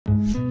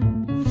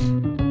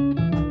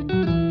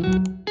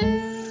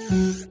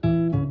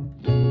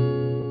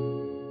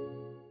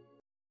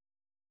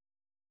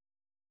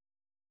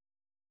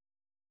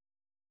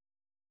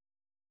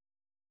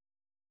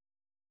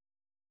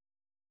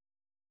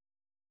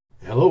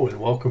Hello and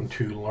welcome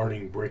to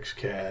learning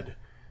BricsCAD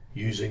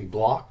using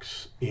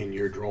blocks in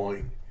your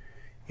drawing.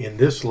 In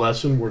this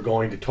lesson we're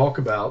going to talk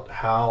about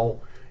how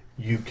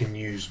you can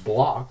use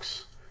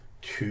blocks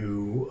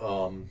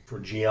for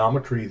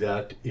geometry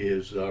that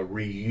is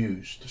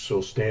reused. So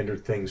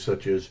standard things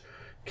such as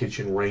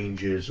kitchen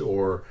ranges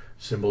or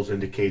symbols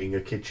indicating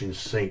a kitchen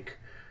sink,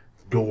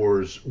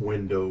 doors,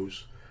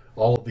 windows,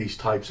 all of these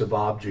types of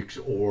objects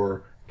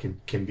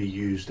can be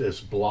used as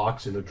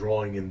blocks in a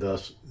drawing and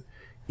thus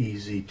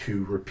easy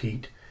to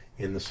repeat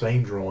in the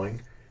same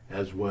drawing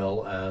as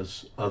well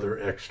as other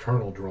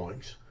external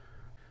drawings.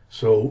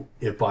 So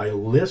if I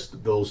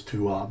list those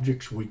two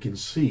objects, we can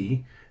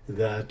see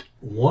that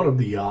one of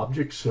the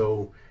objects,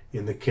 so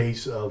in the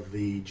case of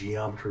the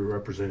geometry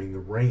representing the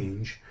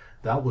range,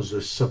 that was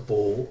a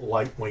simple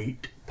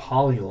lightweight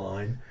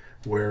polyline,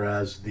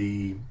 whereas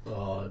the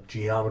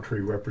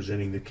geometry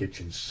representing the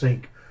kitchen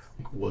sink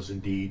was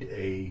indeed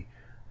a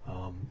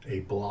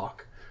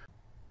block.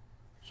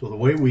 So the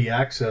way we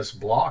access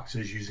blocks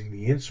is using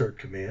the insert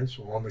command.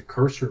 So on the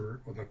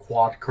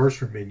quad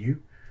cursor menu,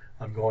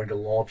 I'm going to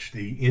launch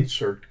the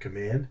insert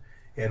command.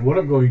 And what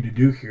I'm going to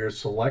do here is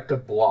select a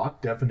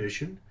block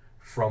definition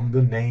from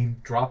the name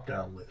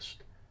drop-down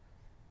list.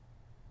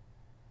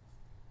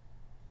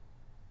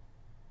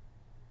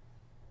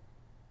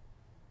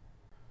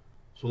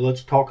 So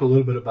let's talk a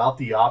little bit about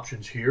the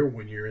options here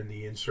when you're in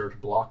the insert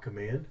block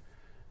command.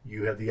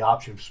 You have the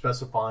option of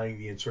specifying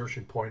the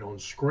insertion point on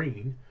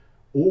screen,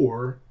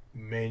 or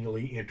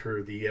manually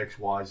enter the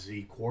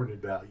XYZ coordinate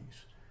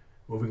values.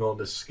 Moving on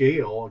to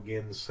scale,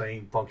 again the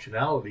same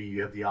functionality.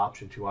 You have the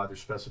option to either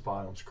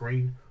specify on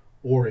screen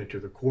or enter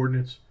the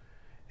coordinates.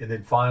 And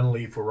then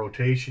finally, for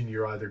rotation,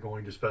 you're either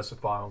going to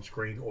specify on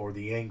screen or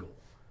the angle.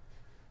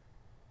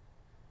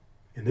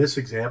 In this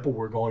example,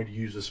 we're going to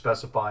use the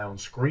specify on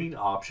screen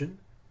option.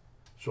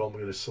 So I'm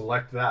going to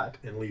select that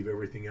and leave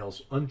everything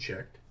else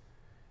unchecked.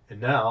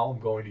 And now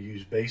I'm going to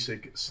use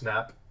basic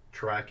snap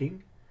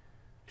tracking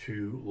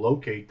to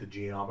locate the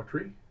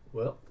geometry.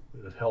 Well,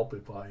 it would help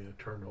if I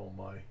turned on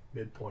my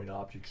midpoint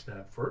object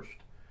snap first.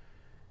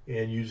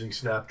 And using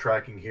snap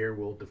tracking here,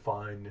 we'll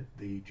define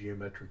the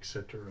geometric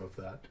center of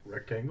that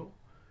rectangle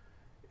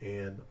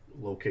and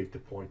locate the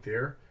point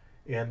there.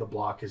 And the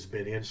block has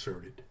been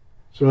inserted.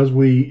 So as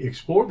we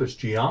explore this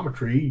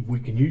geometry, we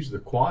can use the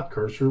quad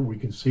cursor. We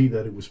can see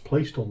that it was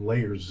placed on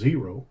layer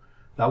 0.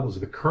 That was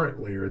the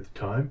current layer at the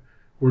time.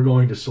 We're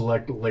going to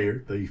select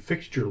the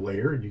fixture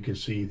layer, and you can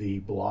see the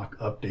block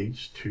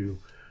updates to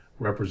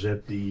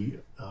represent the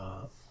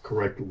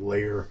correct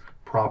layer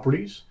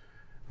properties.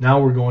 Now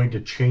we're going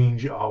to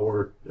change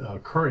our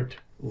current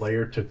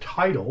layer to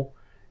title,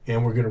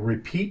 and we're going to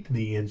repeat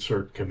the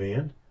insert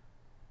command.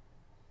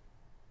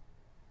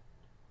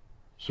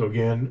 So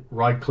again,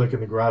 right-click in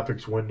the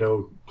graphics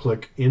window,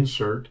 click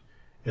Insert,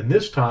 and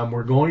this time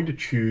we're going to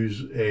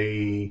choose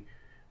a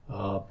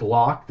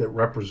block that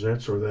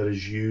represents or that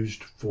is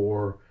used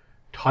for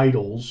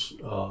titles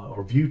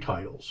or view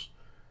titles.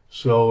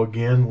 So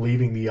again,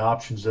 leaving the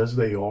options as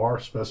they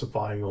are,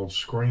 specifying on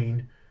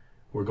screen,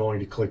 we're going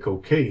to click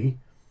OK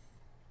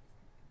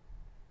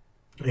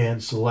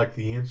and select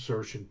the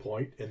insertion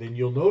point. And then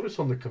you'll notice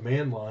on the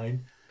command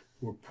line,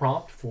 we're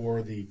prompt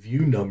for the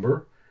view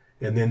number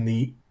and then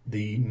the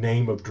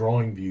name of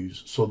drawing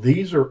views. So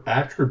these are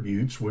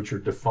attributes which are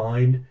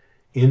defined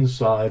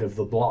inside of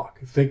the block.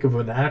 Think of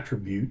an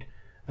attribute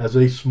as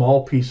a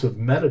small piece of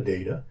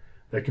metadata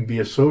that can be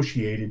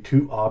associated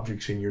to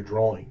objects in your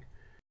drawing.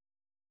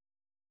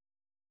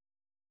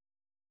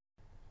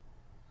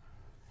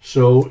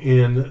 So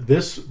in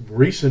this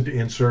recent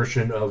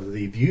insertion of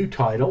the view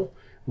title,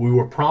 we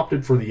were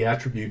prompted for the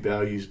attribute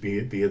values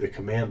via the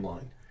command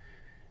line.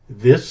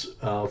 This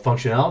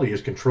functionality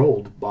is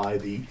controlled by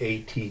the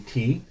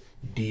ATT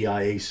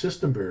DIA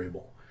system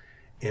variable.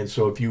 And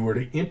so if you were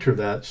to enter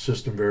that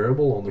system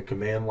variable on the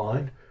command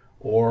line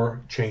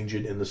or change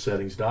it in the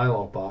settings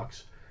dialog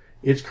box,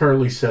 it's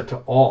currently set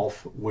to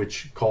off,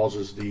 which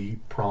causes the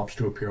prompts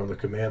to appear on the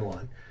command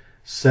line.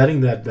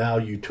 Setting that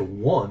value to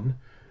 1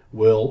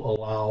 will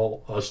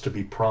allow us to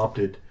be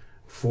prompted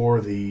for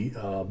the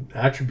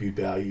attribute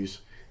values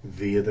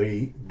via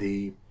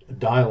the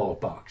dialog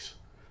box.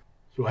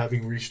 So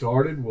having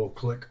restarted, we'll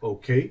click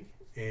OK,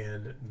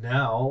 and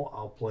now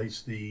I'll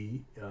place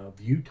the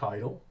view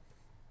title.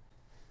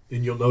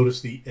 Then you'll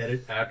notice the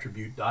Edit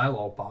Attribute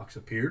dialog box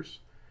appears,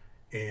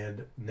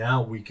 and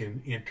now we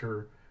can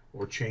enter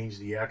or change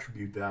the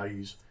attribute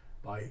values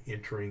by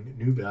entering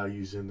new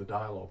values in the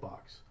dialog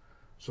box.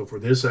 So for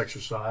this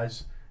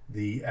exercise,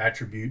 the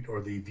attribute or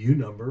the view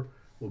number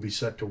will be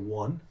set to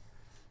 1.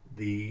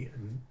 The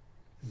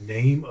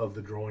name of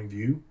the drawing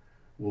view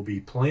will be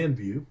Plan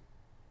View,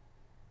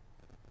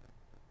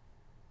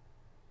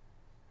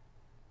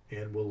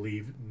 and we'll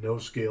leave no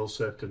scale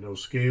set to no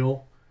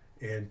scale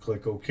and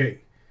click OK.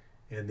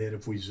 And then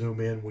if we zoom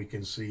in, we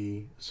can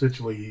see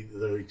essentially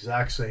the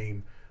exact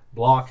same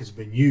block has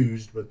been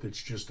used, but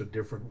it's just a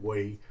different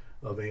way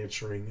of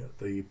answering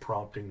the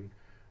prompting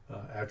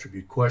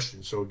attribute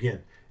question. So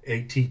again,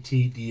 ATT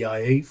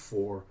DIA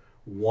for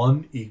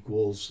 1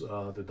 equals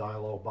the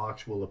dialog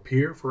box will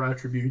appear for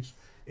attributes,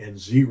 and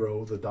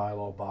 0, the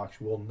dialog box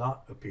will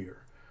not appear.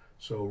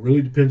 So it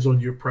really depends on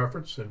your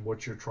preference and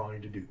what you're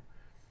trying to do.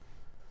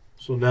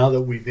 So now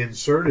that we've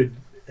inserted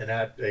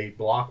a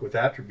block with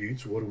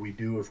attributes, what do we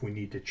do if we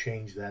need to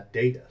change that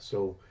data?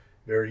 So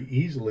very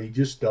easily,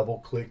 just double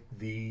click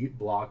the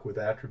block with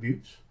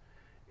attributes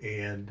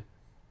and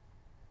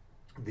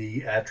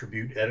the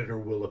attribute editor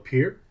will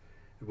appear,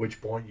 at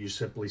which point you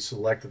simply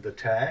select the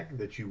tag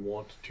that you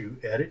want to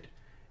edit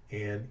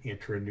and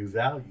enter a new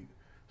value.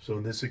 So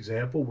in this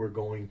example, we're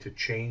going to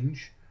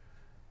change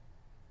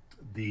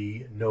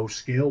the no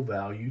scale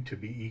value to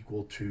be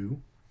equal to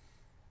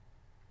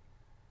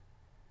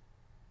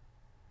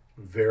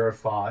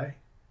verify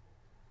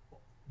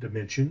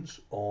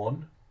dimensions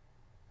on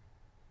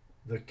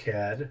the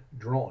CAD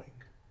drawing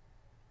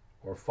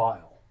or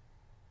file,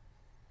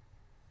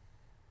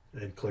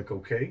 and click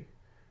OK,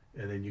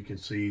 and then you can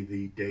see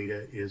the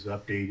data is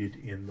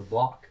updated in the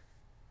block.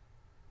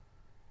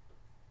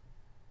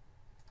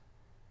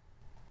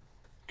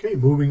 Okay,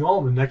 moving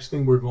on, the next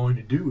thing we're going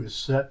to do is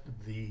set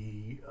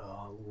the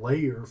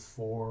layer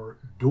for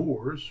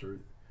doors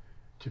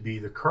to be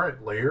the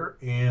current layer,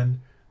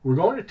 and we're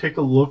going to take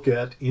a look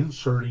at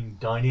inserting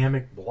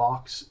dynamic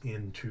blocks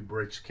into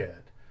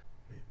BricsCAD.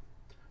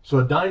 So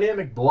a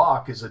dynamic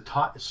block is a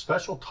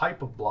special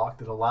type of block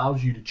that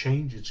allows you to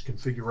change its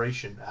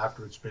configuration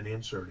after it's been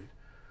inserted.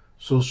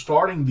 So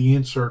starting the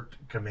insert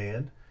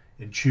command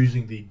and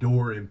choosing the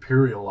door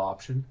imperial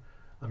option,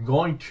 I'm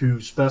going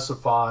to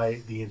specify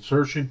the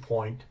insertion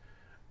point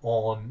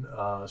on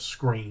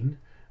screen,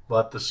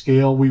 but the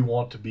scale we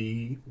want to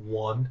be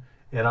 1,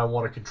 and I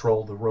want to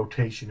control the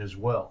rotation as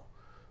well.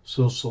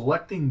 So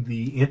selecting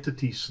the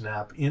entity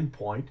snap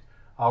endpoint,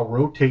 I'll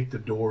rotate the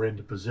door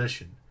into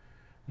position.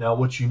 Now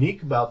what's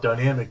unique about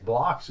dynamic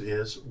blocks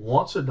is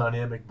once a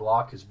dynamic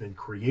block has been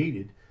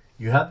created,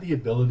 you have the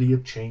ability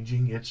of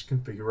changing its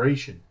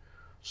configuration.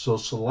 So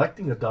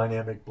selecting a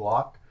dynamic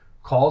block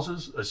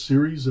causes a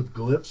series of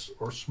glyphs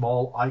or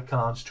small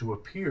icons to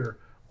appear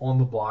on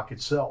the block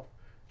itself.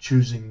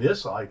 Choosing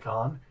this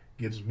icon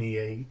gives me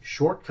a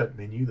shortcut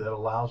menu that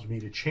allows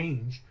me to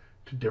change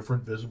to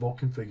different visible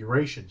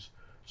configurations.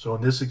 So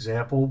in this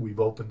example, we've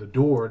opened the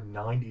door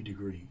 90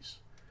 degrees.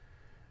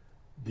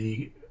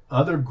 The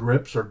other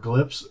grips or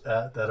glyphs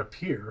that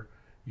appear,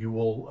 you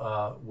will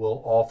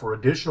offer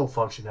additional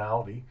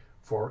functionality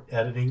for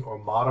editing or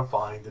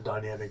modifying the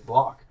dynamic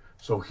block.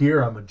 So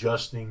here I'm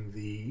adjusting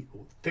the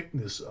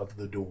thickness of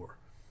the door.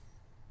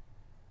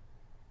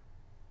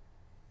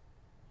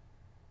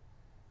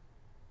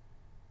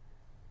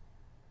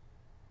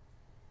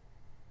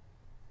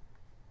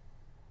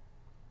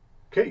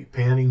 Okay,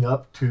 panning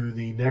up to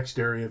the next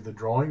area of the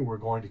drawing, we're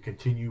going to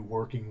continue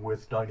working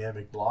with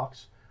dynamic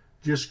blocks.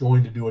 Just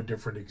going to do a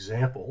different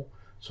example.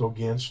 So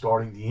again,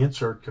 starting the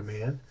insert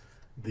command,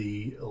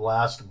 the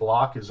last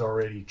block is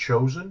already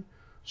chosen.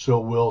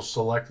 So we'll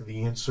select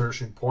the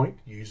insertion point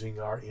using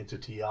our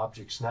entity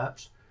object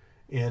snaps,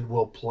 and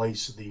we'll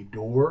place the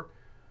door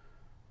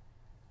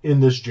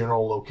in this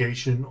general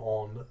location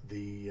on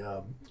the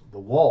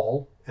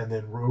wall, and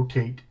then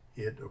rotate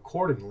it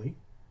accordingly.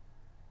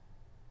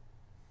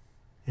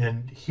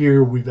 And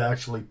here we've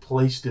actually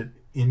placed it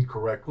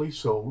incorrectly,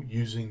 so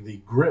using the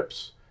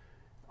grips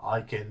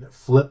I can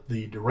flip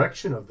the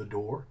direction of the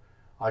door.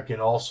 I can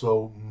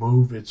also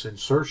move its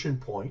insertion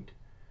point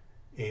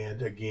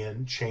and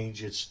again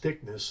change its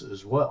thickness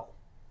as well.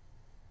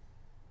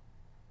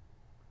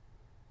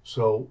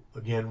 So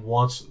again,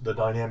 once the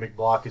dynamic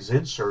block is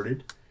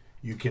inserted,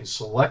 you can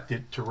select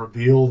it to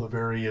reveal the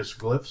various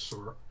glyphs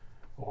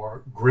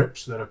or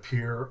grips that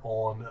appear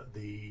on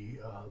the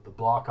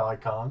block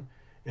icon,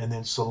 and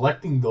then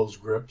selecting those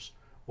grips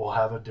will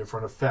have a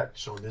different effect.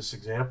 So in this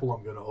example,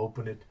 I'm going to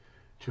open it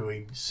to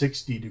a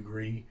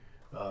 60-degree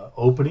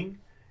opening,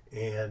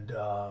 and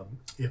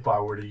if I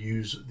were to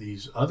use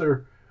these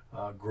other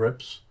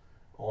grips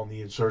on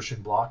the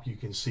insertion block, you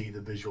can see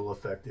the visual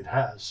effect it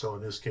has. So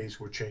in this case,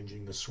 we're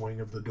changing the swing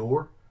of the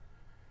door,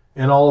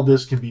 and all of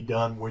this can be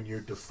done when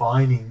you're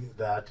defining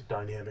that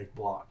dynamic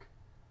block.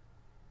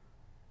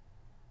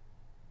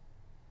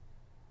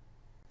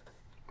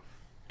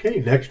 Okay,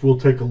 next we'll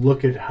take a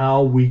look at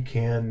how we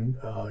can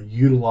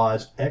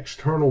utilize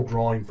external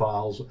drawing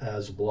files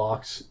as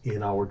blocks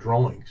in our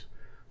drawings.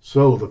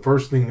 So the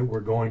first thing that we're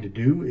going to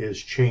do is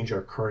change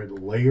our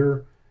current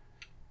layer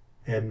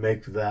and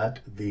make that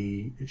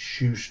the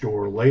shoe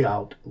store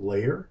layout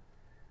layer.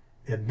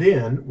 And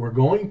then we're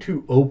going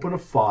to open a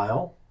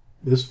file.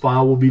 This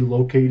file will be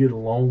located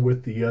along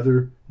with the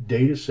other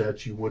data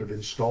sets you would have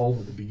installed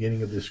at the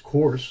beginning of this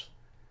course.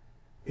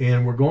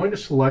 And we're going to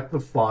select the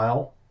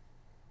file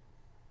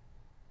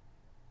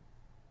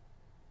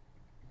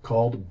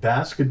called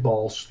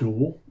basketball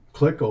stool,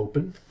 click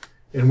open,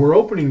 and we're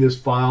opening this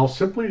file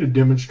simply to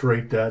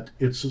demonstrate that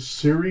it's a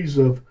series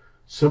of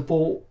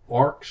simple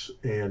arcs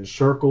and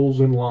circles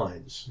and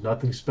lines.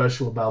 Nothing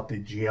special about the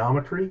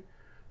geometry.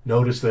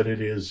 Notice that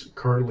it is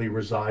currently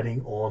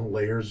residing on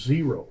layer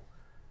 0.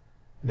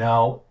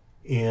 Now,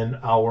 in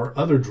our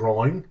other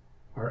drawing,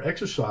 our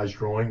exercise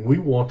drawing, we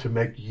want to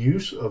make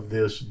use of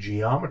this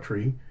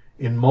geometry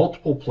in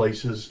multiple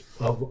places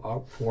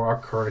for our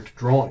current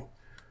drawing.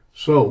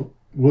 So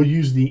we'll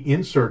use the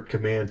insert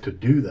command to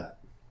do that.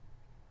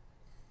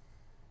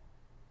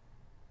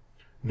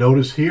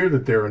 Notice here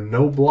that there are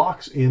no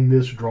blocks in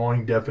this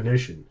drawing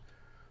definition.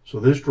 So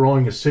this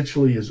drawing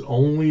essentially is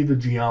only the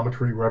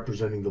geometry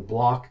representing the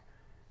block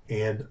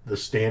and the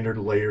standard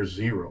layer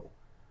 0.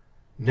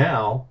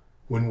 Now,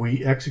 when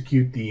we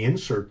execute the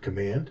insert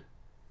command,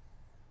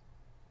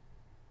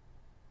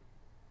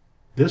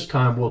 this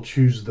time we'll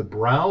choose the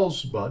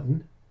Browse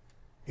button,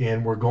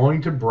 and we're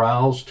going to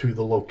browse to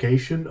the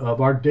location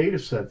of our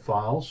dataset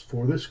files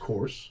for this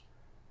course.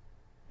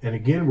 And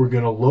again, we're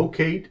going to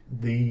locate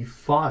the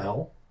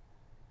file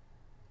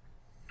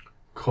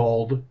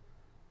called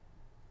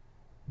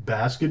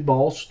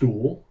basketball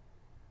stool,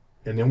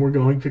 and then we're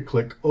going to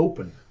click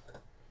Open.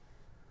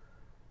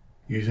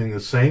 Using the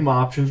same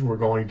options, we're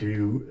going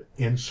to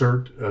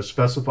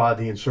specify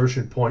the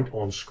insertion point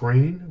on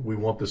screen. We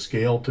want the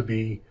scale to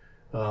be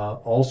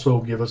also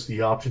give us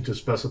the option to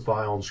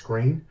specify on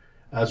screen,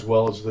 as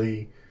well as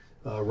the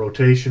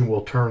rotation.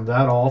 We'll turn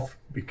that off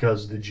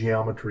because the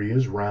geometry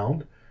is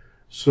round.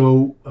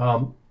 So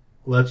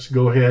let's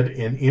go ahead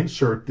and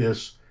insert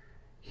this.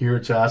 Here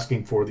it's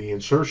asking for the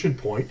insertion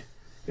point,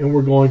 and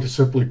we're going to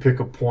simply pick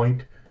a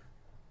point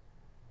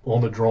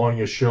on the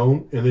drawing as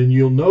shown. And then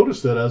you'll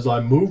notice that as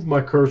I move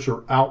my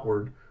cursor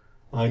outward,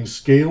 I'm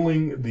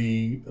scaling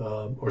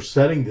or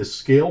setting the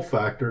scale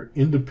factor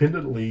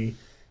independently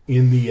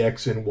in the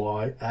X and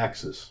Y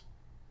axis.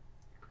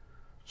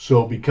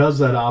 So because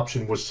that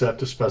option was set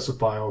to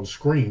specify on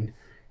screen,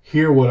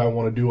 here what I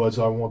want to do is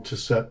I want to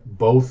set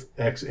both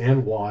X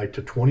and Y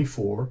to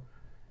 24,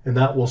 and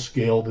that will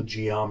scale the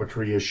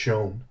geometry as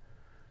shown.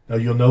 Now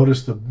you'll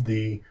notice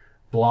the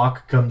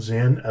block comes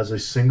in as a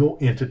single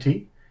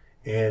entity,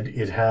 and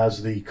it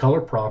has the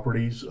color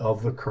properties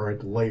of the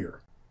current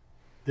layer.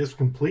 This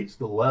completes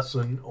the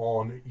lesson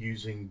on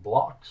using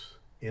blocks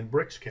in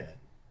BricsCAD.